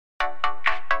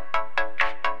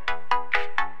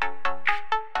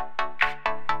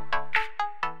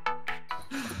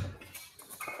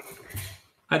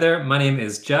Hi there, my name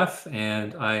is Jeff,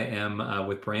 and I am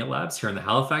with Brilliant Labs here in the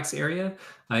Halifax area.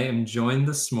 I am joined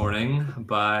this morning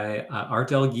by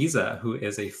Ardelle Giza, who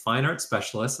is a fine art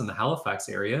specialist in the Halifax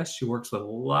area. She works with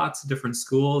lots of different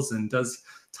schools and does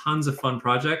tons of fun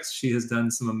projects. She has done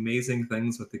some amazing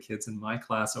things with the kids in my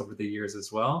class over the years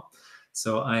as well.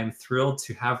 So I'm thrilled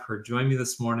to have her join me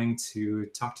this morning to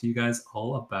talk to you guys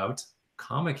all about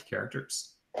comic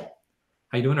characters.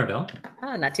 How you doing, Ardelle?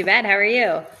 Oh, not too bad. How are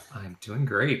you? I'm doing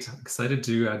great. Excited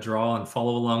to draw and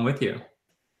follow along with you.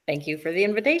 Thank you for the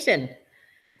invitation.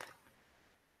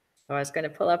 So I was going to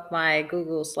pull up my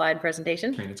Google slide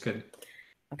presentation. Screen, it's good.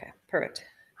 Okay, perfect.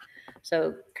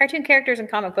 So cartoon characters in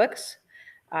comic books.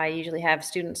 I usually have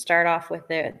students start off with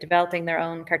developing their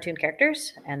own cartoon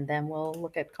characters, and then we'll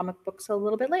look at comic books a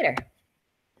little bit later.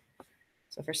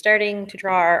 So for starting to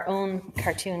draw our own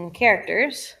cartoon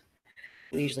characters,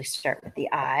 we usually start with the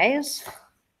eyes.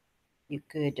 You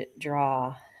could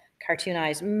draw cartoon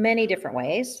eyes many different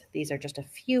ways. These are just a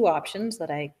few options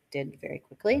that I did very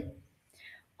quickly.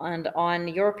 And on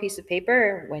your piece of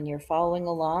paper, when you're following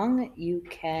along, you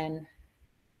can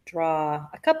draw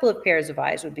a couple of pairs of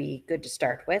eyes would be good to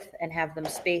start with and have them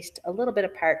spaced a little bit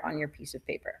apart on your piece of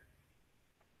paper.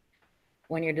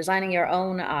 When you're designing your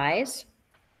own eyes,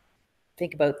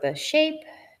 think about the shape.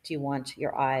 Do you want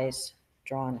your eyes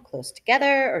drawn close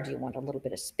together, or do you want a little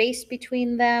bit of space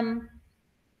between them?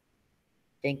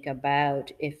 Think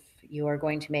about if you are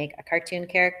going to make a cartoon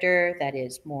character that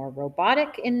is more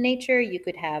robotic in nature, you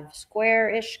could have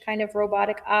square-ish kind of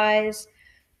robotic eyes.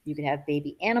 You could have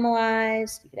baby animal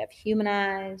eyes. You could have human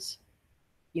eyes.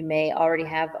 You may already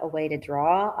have a way to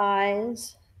draw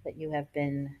eyes that you have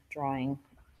been drawing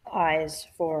eyes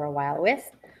for a while with.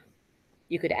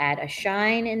 You could add a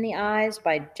shine in the eyes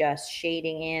by just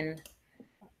shading in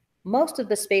most of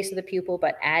the space of the pupil,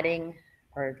 but adding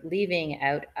or leaving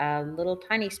out a little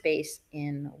tiny space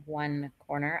in one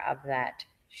corner of that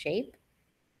shape.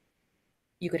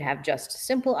 You could have just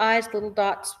simple eyes, little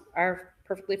dots are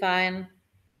perfectly fine.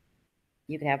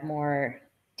 You could have more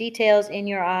details in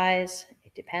your eyes.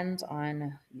 It depends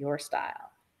on your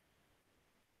style.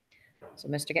 So,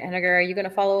 Mr. Henniger, are you going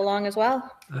to follow along as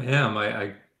well? I am.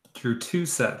 I drew two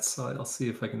sets, so I'll see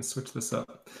if I can switch this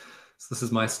up. So this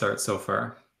is my start so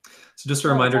far. So just a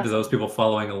Oh, that's reminder to awesome. those people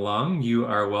following along, you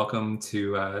are welcome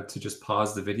to just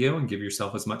pause the video and give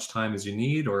yourself as much time as you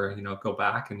need, or go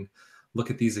back and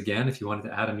look at these again if you wanted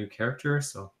to add a new character.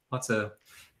 So lots of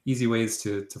easy ways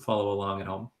to follow along at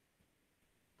home.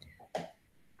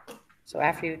 So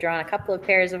after you've drawn a couple of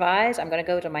pairs of eyes, I'm going to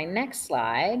go to my next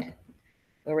slide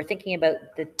where we're thinking about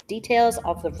the details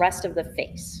of the rest of the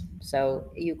face.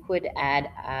 So you could add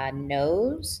a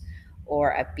nose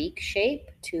or a beak shape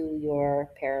to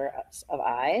your pair of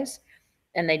eyes,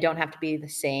 and they don't have to be the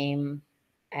same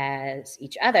as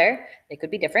each other. They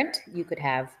could be different. You could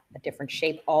have a different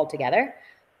shape altogether.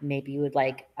 Maybe you would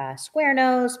like a square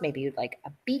nose, maybe you'd like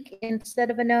a beak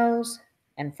instead of a nose.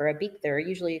 And for a beak, there are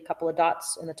usually a couple of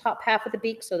dots in the top half of the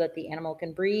beak so that the animal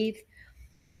can breathe.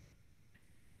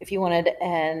 If you wanted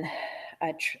an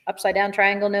upside down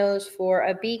triangle nose for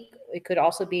a beak, it could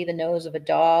also be the nose of a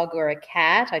dog or a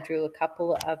cat. I drew a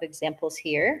couple of examples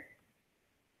here.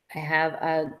 I have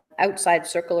an outside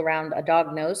circle around a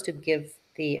dog nose to give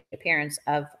the appearance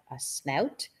of a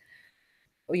snout.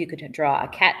 Or you could draw a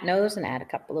cat nose and add a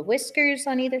couple of whiskers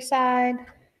on either side.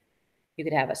 You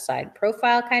could have a side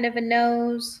profile kind of a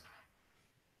nose.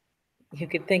 You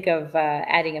could think of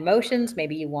adding emotions.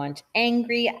 Maybe you want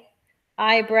angry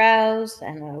eyebrows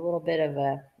and a little bit of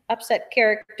a upset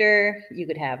character. You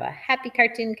could have a happy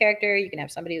cartoon character. You can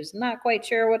have somebody who's not quite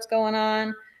sure what's going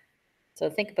on. So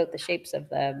think about the shapes of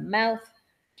the mouth,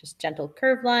 just gentle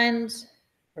curved lines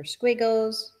or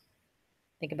squiggles.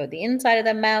 Think about the inside of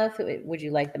the mouth. Would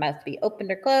you like the mouth to be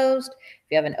opened or closed?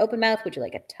 If you have an open mouth, would you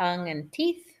like a tongue and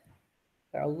teeth?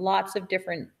 There are lots of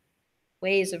different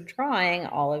ways of drawing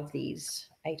all of these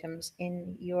items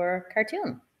in your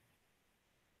cartoon.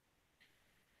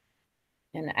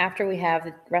 And after we have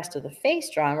the rest of the face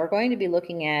drawn, we're going to be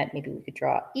looking at maybe we could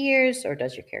draw ears, or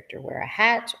does your character wear a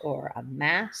hat or a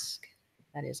mask?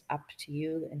 That is up to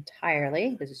you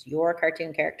entirely. This is your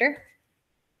cartoon character.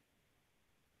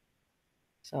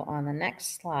 So on the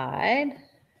next slide,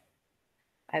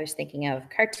 I was thinking of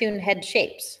cartoon head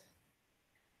shapes.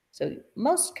 So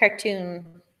most cartoon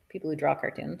people who draw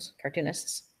cartoons,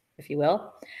 cartoonists, if you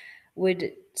will,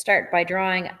 would start by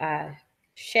drawing a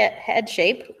head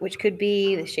shape, which could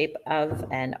be the shape of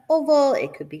an oval.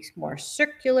 It could be more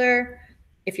circular.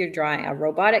 If you're drawing a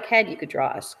robotic head, you could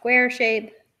draw a square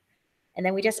shape. And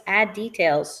then we just add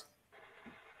details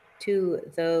to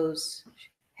those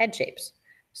head shapes.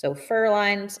 So fur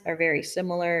lines are very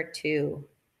similar to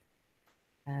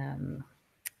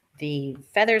the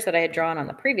feathers that I had drawn on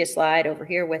the previous slide over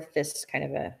here with this kind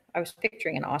of I was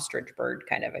picturing an ostrich bird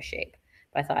kind of a shape.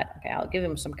 But I thought, okay, I'll give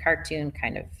him some cartoon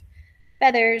kind of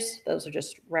feathers. Those are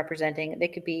just representing, they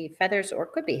could be feathers or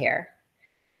could be hair.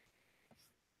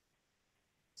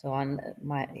 So on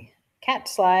my cat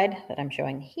slide that I'm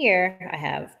showing here, I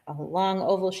have a long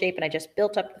oval shape and I just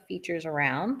built up the features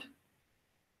around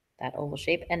that oval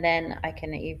shape. And then I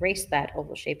can erase that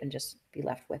oval shape and just be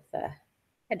left with the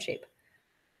head shape.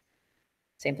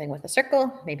 Same thing with a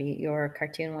circle. Maybe your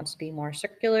cartoon wants to be more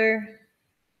circular.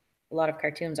 A lot of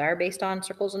cartoons are based on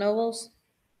circles and ovals.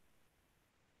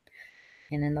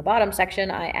 And in the bottom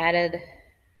section, I added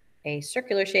a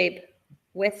circular shape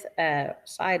with a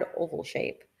side oval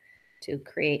shape to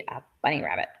create a bunny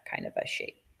rabbit kind of a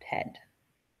shaped head.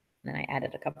 And then I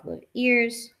added a couple of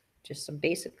ears, just some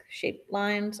basic shaped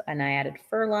lines, and I added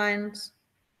fur lines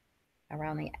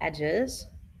around the edges.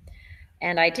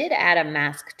 And I did add a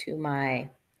mask to my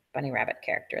bunny rabbit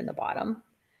character in the bottom.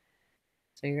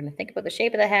 So you're going to think about the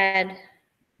shape of the head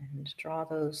and draw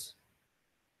those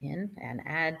in and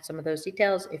add some of those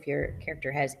details. If your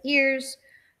character has ears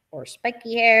or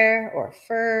spiky hair or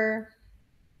fur,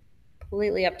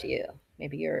 completely up to you.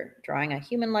 Maybe you're drawing a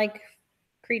human-like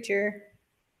creature.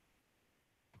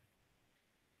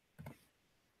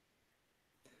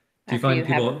 Do you find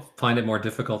people find it more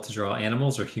difficult to draw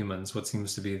animals or humans? What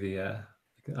seems to be a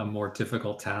more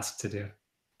difficult task to do?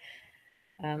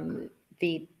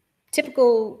 The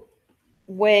typical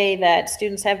way that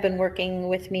students have been working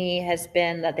with me has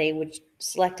been that they would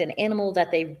select an animal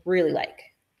that they really like.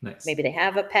 Nice. Maybe they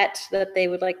have a pet that they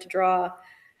would like to draw.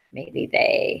 Maybe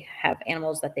they have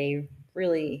animals that they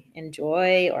really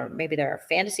enjoy, or maybe there are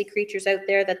fantasy creatures out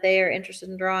there that they are interested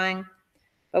in drawing.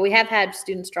 But we have had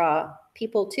students draw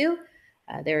people too.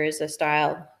 There is a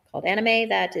style called anime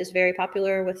that is very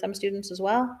popular with some students as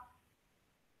well.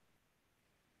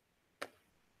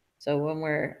 So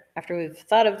after we've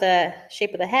thought of the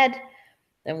shape of the head,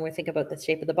 then we think about the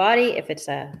shape of the body. If it's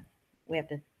we have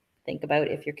to think about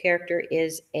if your character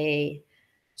is a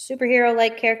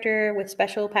superhero-like character with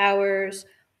special powers,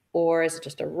 or is it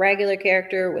just a regular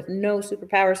character with no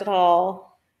superpowers at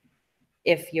all?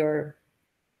 If your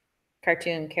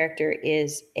cartoon character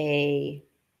is a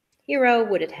hero,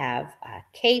 would it have a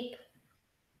cape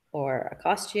or a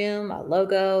costume, a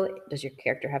logo? Does your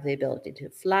character have the ability to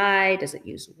fly? Does it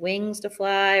use wings to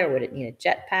fly, or would it need a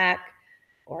jetpack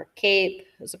or a cape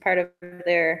as a part of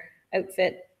their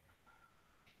outfit?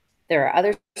 There are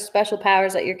other special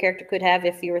powers that your character could have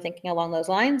if you were thinking along those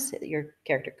lines. Your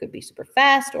character could be super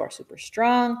fast or super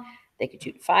strong. They could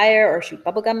shoot fire or shoot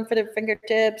bubblegum for their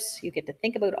fingertips. You get to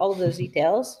think about all of those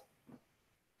details.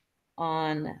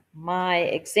 On my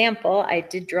example, I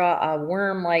did draw a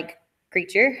worm-like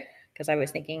creature because I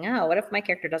was thinking, oh, what if my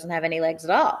character doesn't have any legs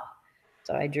at all?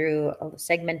 So I drew a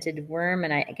segmented worm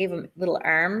and I gave him little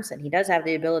arms, and he does have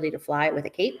the ability to fly with a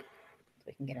cape, so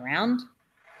he can get around.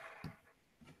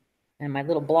 And my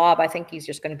little blob, I think he's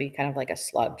just going to be kind of like a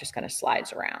slug, just kind of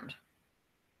slides around.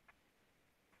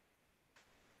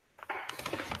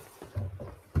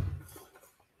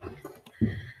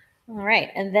 All right,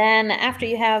 and then after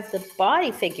you have the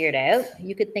body figured out,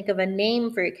 you could think of a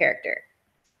name for your character.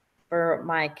 For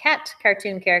my cat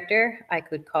cartoon character, I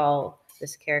could call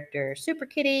this character Super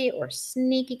Kitty or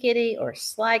Sneaky Kitty or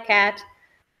Sly Cat.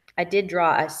 I did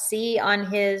draw a C on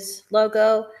his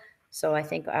logo, so I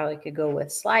think I could go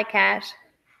with Sly Cat.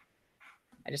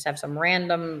 I just have some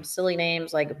random silly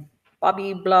names like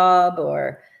Bobby Blob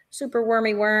or Super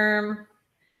Wormy Worm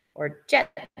or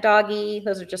Jet Doggy.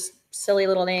 Those are just silly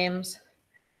little names.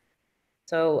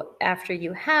 So after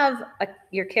you have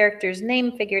your character's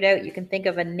name figured out, you can think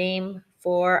of a name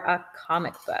for a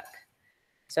comic book.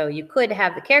 So you could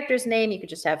have the character's name, you could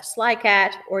just have Sly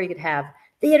Cat, or you could have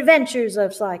The Adventures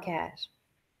of Sly Cat,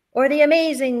 or The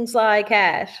Amazing Sly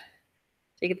Cat.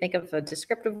 So you can think of a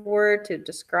descriptive word to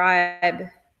describe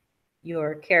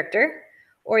your character,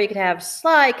 or you could have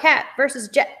Sly Cat versus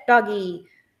Jet Doggy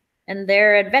and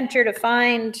their adventure to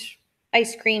find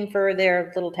ice cream for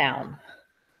their little town.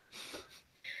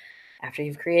 After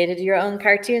you've created your own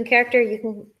cartoon character, you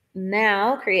can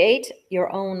now create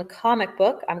your own comic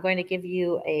book. I'm going to give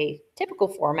you a typical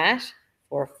format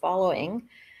for following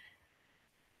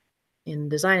in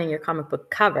designing your comic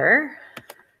book cover.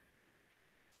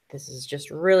 This is just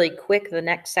really quick, the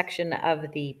next section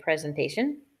of the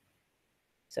presentation.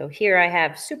 So here I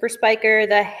have Super Spiker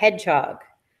the Hedgehog.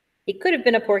 He could have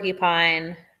been a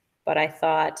porcupine, but I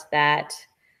thought that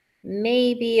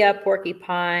maybe a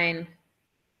porcupine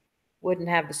wouldn't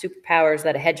have the superpowers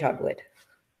that a hedgehog would.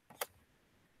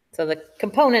 So the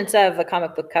components of a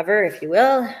comic book cover, if you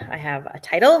will, I have a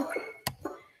title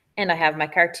and I have my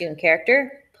cartoon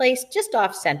character placed just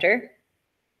off center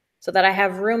so that I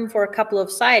have room for a couple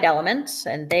of side elements,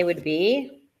 and they would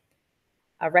be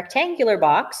a rectangular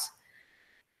box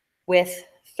with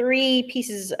 3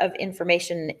 pieces of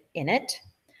information in it.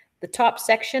 The top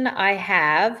section, I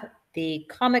have the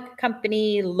comic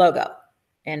company logo.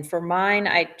 And for mine,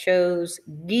 I chose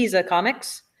Giza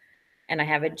Comics. And I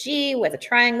have a G with a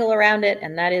triangle around it,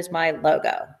 and that is my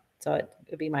logo. So it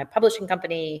would be my comic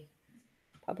company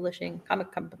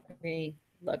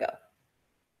logo.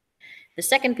 The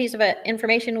second piece of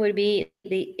information would be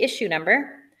the issue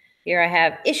number. Here I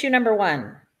have issue number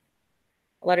 1.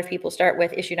 A lot of people start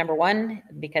with issue number 1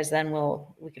 because then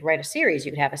we could write a series.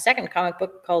 You could have a second comic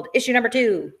book called issue number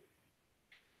 2.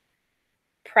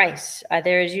 Price.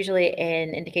 There is usually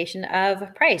an indication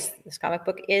of price. This comic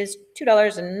book is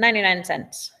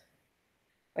 $2.99.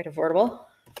 Quite affordable.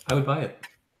 I would buy it.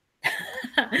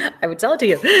 I would sell it to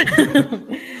you.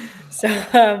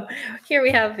 So here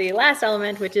we have the last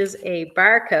element, which is a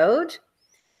barcode.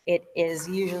 It is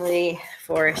usually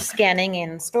for scanning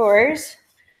in stores.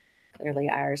 Clearly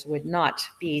ours would not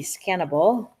be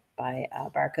scannable by a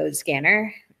barcode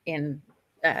scanner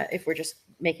if we're just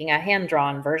making a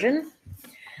hand-drawn version.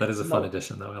 That is a fun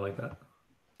addition, though. I like that.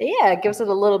 Yeah, it gives it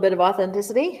a little bit of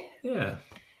authenticity. Yeah.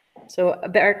 So a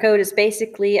barcode is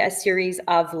basically a series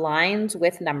of lines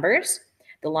with numbers.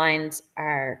 The lines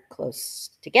are close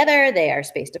together. They are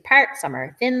spaced apart. Some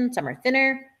are thin, some are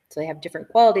thinner. So they have different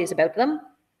qualities about them.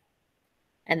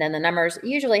 And then the numbers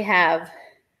usually have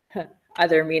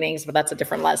other meanings, but that's a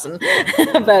different lesson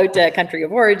about country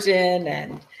of origin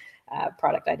and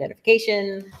product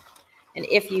identification. And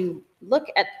if you look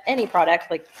at any product,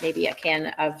 like maybe a can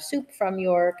of soup from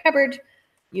your cupboard,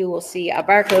 you will see a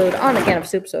barcode on the can of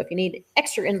soup. So if you need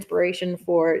extra inspiration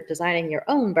for designing your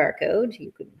own barcode,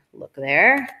 you can look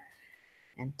there.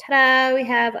 And ta-da, we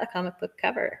have a comic book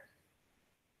cover.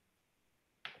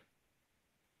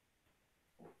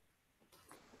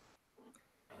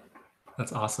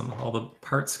 That's awesome. All the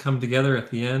parts come together at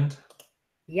the end.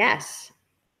 Yes.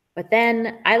 But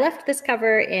then I left this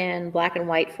cover in black and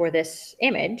white for this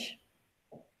image.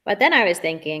 But then I was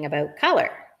thinking about color.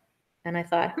 And I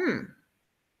thought,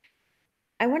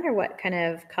 I wonder what kind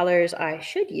of colors I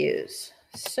should use.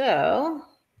 So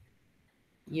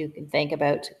you can think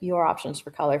about your options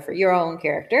for color for your own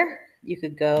character. You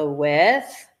could go with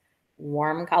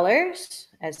warm colors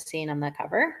as seen on the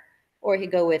cover, or you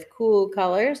could go with cool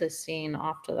colors as seen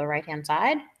off to the right-hand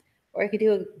side, or you could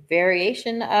do a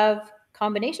variation of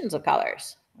combinations of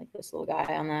colors, like this little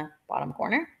guy on the bottom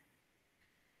corner.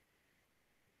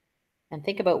 And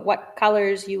think about what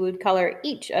colors you would color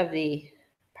each of the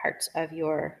parts of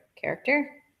your character.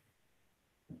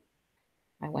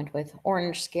 I went with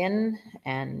orange skin,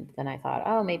 and then I thought,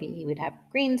 oh, maybe he would have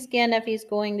green skin if he's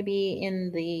going to be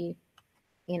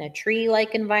in a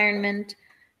tree-like environment.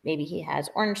 Maybe he has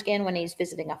orange skin when he's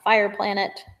visiting a fire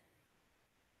planet.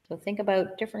 So think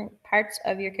about different parts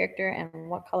of your character and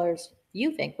what colors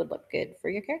you think would look good for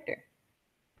your character.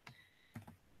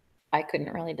 I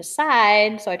couldn't really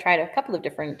decide, so I tried a couple of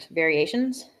different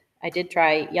variations. I did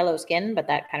try yellow skin, but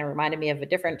that kind of reminded me of a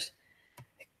different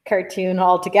cartoon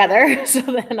altogether. So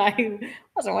then I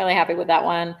wasn't really happy with that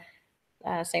one.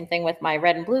 Same thing with my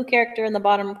red and blue character in the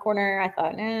bottom corner. I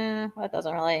thought, that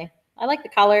doesn't really, I like the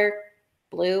color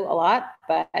blue a lot,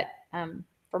 but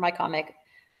for my comic,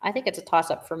 I think it's a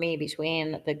toss-up for me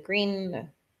between the green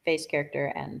face character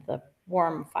and the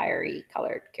warm, fiery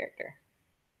colored character.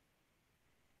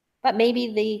 But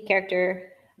maybe the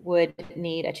character would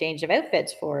need a change of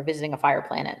outfits for visiting a fire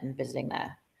planet and visiting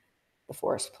the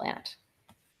forest planet,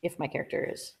 if my character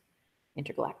is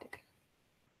intergalactic.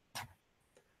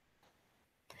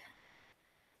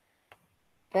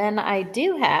 Then I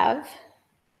do have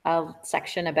a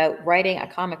section about writing a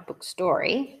comic book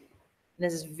story.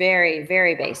 This is very,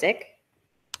 very basic.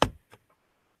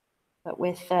 But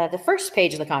with the first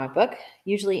page of the comic book,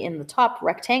 usually in the top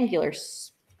rectangular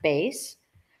space,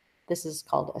 this is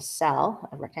called a cell,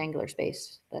 a rectangular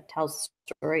space that tells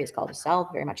the story is called a cell,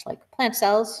 very much like plant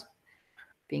cells,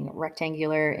 being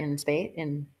rectangular in space,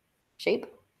 in shape.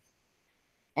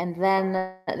 And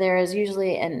then there is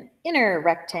usually an inner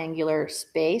rectangular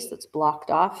space that's blocked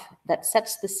off that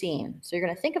sets the scene. So you're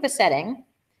going to think of a setting,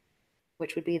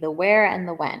 which would be the where and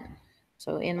the when.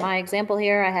 So in my example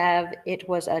here, I have, it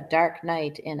was a dark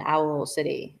night in Owl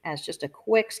City as just a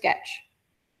quick sketch.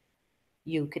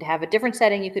 You could have a different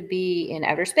setting. You could be in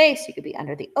outer space. You could be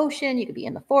under the ocean. You could be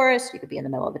in the forest. You could be in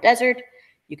the middle of the desert.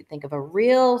 You could think of a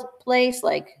real place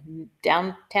like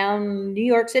downtown New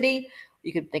York City,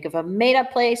 You could think of a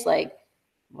made-up place like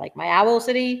my owl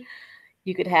city.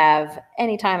 You could have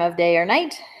any time of day or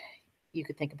night. You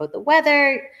could think about the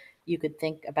weather. You could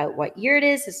think about what year it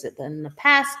is. Is it in the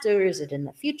past or is it in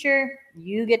the future?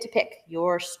 You get to pick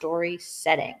your story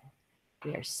setting.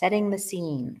 We are setting the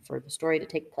scene for the story to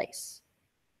take place.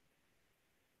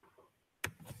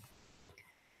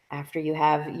 After you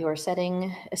have your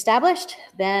setting established,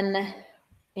 then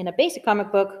in a basic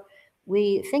comic book,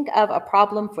 we think of a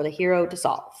problem for the hero to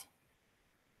solve.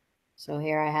 So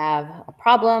here I have a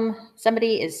problem.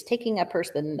 Somebody is taking a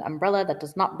person umbrella that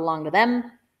does not belong to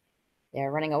them.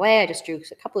 They're running away. I just drew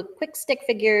a couple of quick stick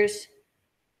figures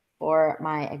for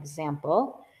my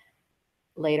example.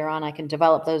 Later on, I can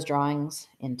develop those drawings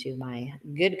into my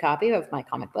good copy of my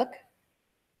comic book.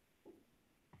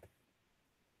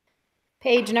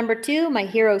 Page number 2, my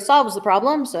hero solves the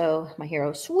problem. So my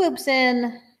hero swoops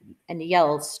in and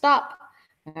yells, "Stop."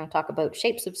 I'm going to talk about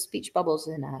shapes of speech bubbles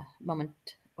in a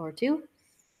moment or two.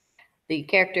 The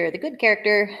good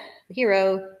character, the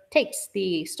hero, takes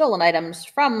the stolen items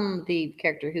from the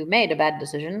character who made a bad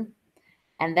decision.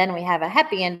 And then we have a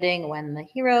happy ending when the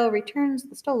hero returns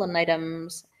the stolen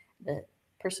items. The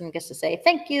person gets to say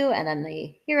thank you, and then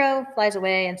the hero flies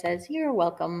away and says, "You're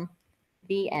welcome."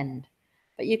 The end.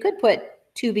 But you could put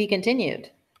 "to be continued."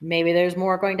 Maybe there's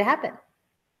more going to happen.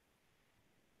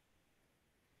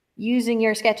 Using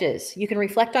your sketches, you can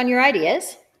reflect on your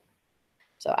ideas.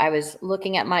 So I was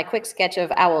looking at my quick sketch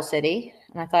of Owl City,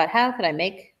 and I thought, how could I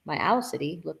make my Owl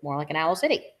City look more like an owl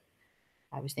city?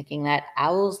 I was thinking that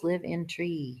owls live in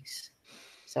trees.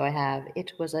 So I have,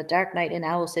 "It was a dark night in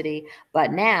Owl City,"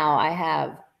 but now I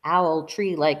have owl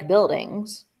tree-like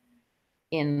buildings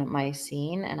in my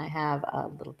scene, and I have a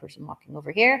little person walking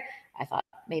over here. I thought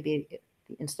maybe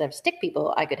instead of stick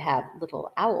people, I could have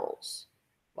little owls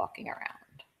walking around.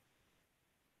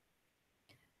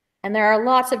 And there are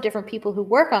lots of different people who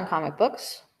work on comic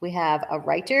books. We have a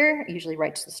writer, usually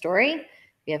writes the story.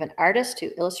 We have an artist who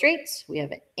illustrates. We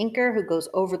have an inker who goes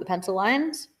over the pencil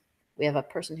lines. We have a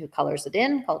person who colors it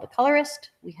in, called a colorist.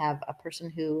 We have a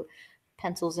person who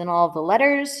pencils in all the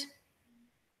letters,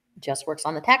 just works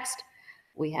on the text.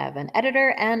 We have an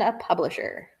editor and a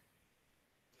publisher.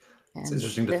 It's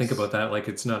interesting to think about that. Like,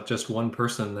 it's not just one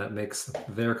person that makes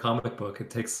their comic book. It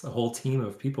takes a whole team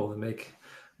of people to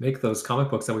make those comic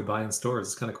books that we buy in stores.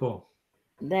 It's kind of cool.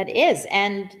 That is.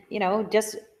 And,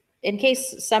 just in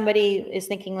case somebody is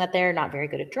thinking that they're not very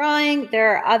good at drawing,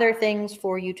 there are other things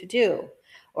for you to do.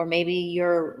 Or maybe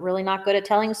you're really not good at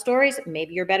telling stories.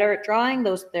 Maybe you're better at drawing.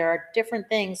 There are different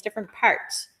things, different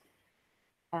parts.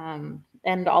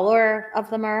 And all of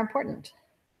them are important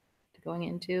to going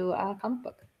into a comic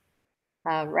book.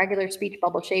 A regular speech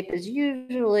bubble shape is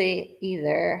usually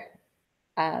either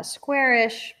a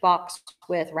squarish box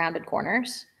with rounded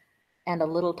corners and a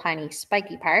little tiny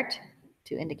spiky part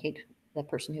to indicate the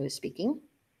person who is speaking.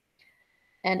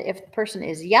 And if the person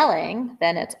is yelling,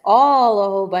 then it's all a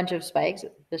whole bunch of spikes.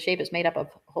 The shape is made up of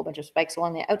a whole bunch of spikes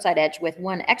along the outside edge with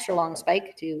one extra long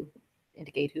spike to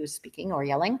indicate who is speaking or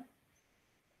yelling.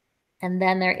 And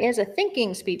then there is a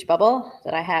thinking speech bubble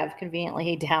that I have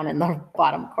conveniently down in the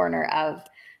bottom corner of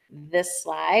this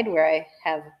slide, where I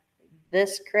have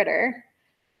this critter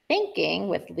thinking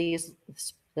with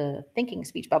the thinking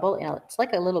speech bubble. It's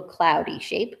like a little cloudy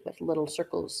shape with little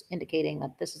circles indicating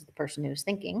that this is the person who's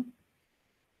thinking.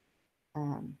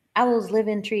 Owls live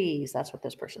in trees. That's what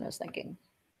this person is thinking.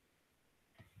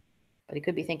 But he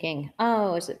could be thinking,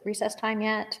 "Oh, is it recess time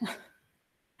yet?"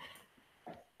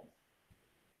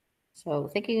 So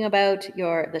thinking about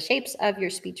the shapes of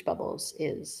your speech bubbles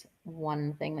is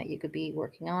one thing that you could be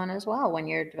working on as well when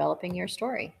you're developing your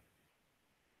story.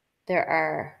 There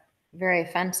are very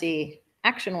fancy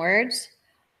action words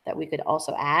that we could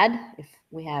also add. If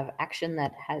we have action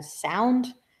that has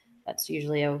sound, that's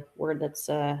usually a word that's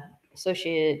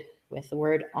associated with the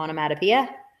word onomatopoeia.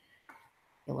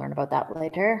 You'll learn about that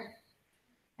later.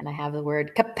 And I have the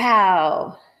word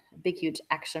kapow, a big, huge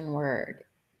action word.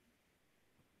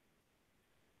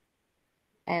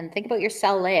 And think about your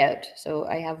cell layout. So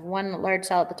I have one large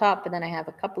cell at the top, and then I have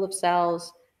a couple of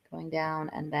cells going down,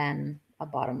 and then a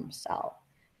bottom cell.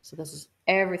 So this is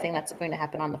everything that's going to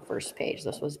happen on the first page.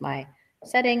 This was my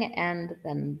setting, and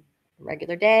then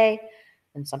regular day,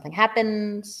 then something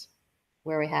happens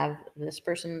where we have this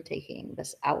person taking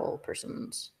this owl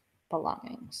person's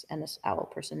belongings, and this owl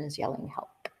person is yelling help.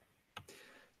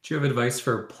 Do you have advice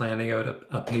for planning out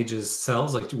a page's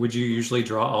cells? Like, would you usually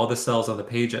draw all the cells on the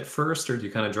page at first, or do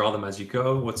you kind of draw them as you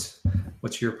go? What's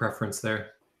your preference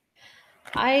there?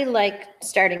 I like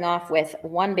starting off with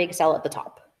one big cell at the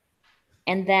top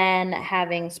and then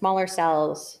having smaller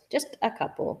cells, just a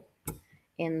couple,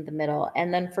 in the middle.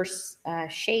 And then for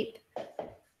shape,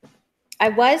 I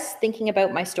was thinking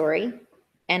about my story,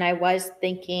 and I was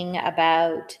thinking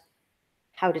about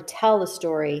how to tell the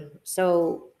story.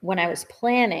 So when I was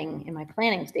planning, in my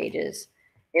planning stages,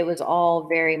 it was all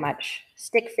very much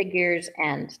stick figures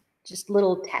and just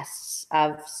little tests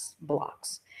of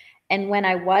blocks. And when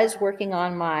I was working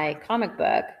on my comic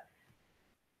book,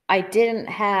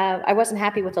 I wasn't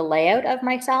happy with the layout of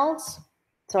my cells,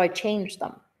 so I changed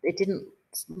them. It didn't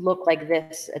look like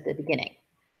this at the beginning.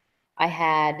 I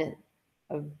had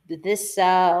this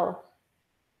cell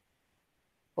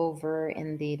over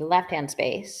in the left-hand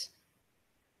space,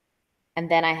 and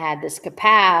then I had this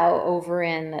kapow over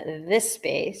in this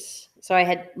space. So I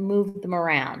had moved them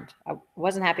around. I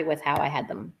wasn't happy with how I had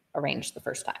them arranged the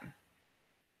first time.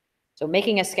 So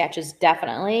making a sketch is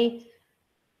definitely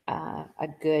a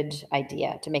good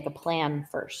idea, to make a plan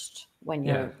first when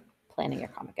you're planning your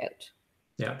comic out.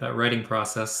 Yeah, that writing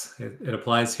process, it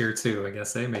applies here too, I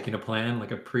guess, making a plan,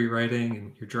 like a pre-writing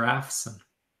and your drafts.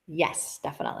 Yes,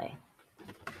 definitely.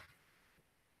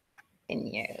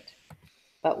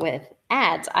 But with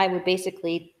ads, I would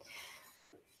basically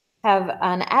have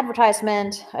an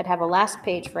advertisement. I'd have a last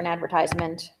page for an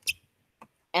advertisement,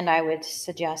 and I would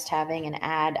suggest having an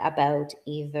ad about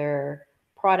either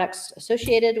products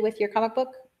associated with your comic book,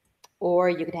 or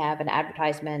you could have an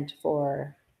advertisement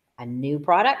for a new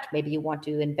product. Maybe you want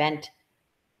to invent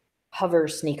hover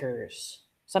sneakers,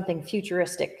 something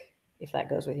futuristic, if that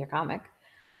goes with your comic.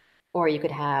 Or you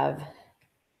could have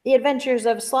the adventures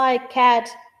of Sly Cat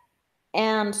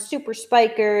and Super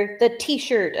Spiker, the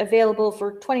t-shirt available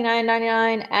for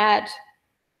 $29.99 at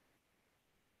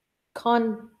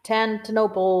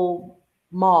Constantinople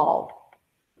Mall,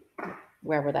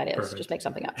 wherever that is. Perfect. Just make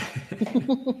something up.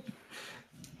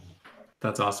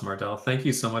 That's awesome, Ardelle. Thank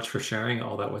you so much for sharing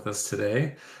all that with us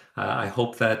today. I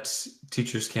hope that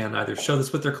teachers can either show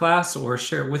this with their class or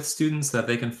share it with students so that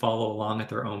they can follow along at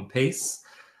their own pace.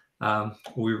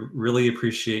 We really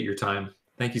appreciate your time.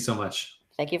 Thank you so much.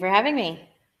 Thank you for having me.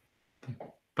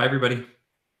 Bye, everybody.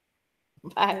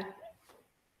 Bye.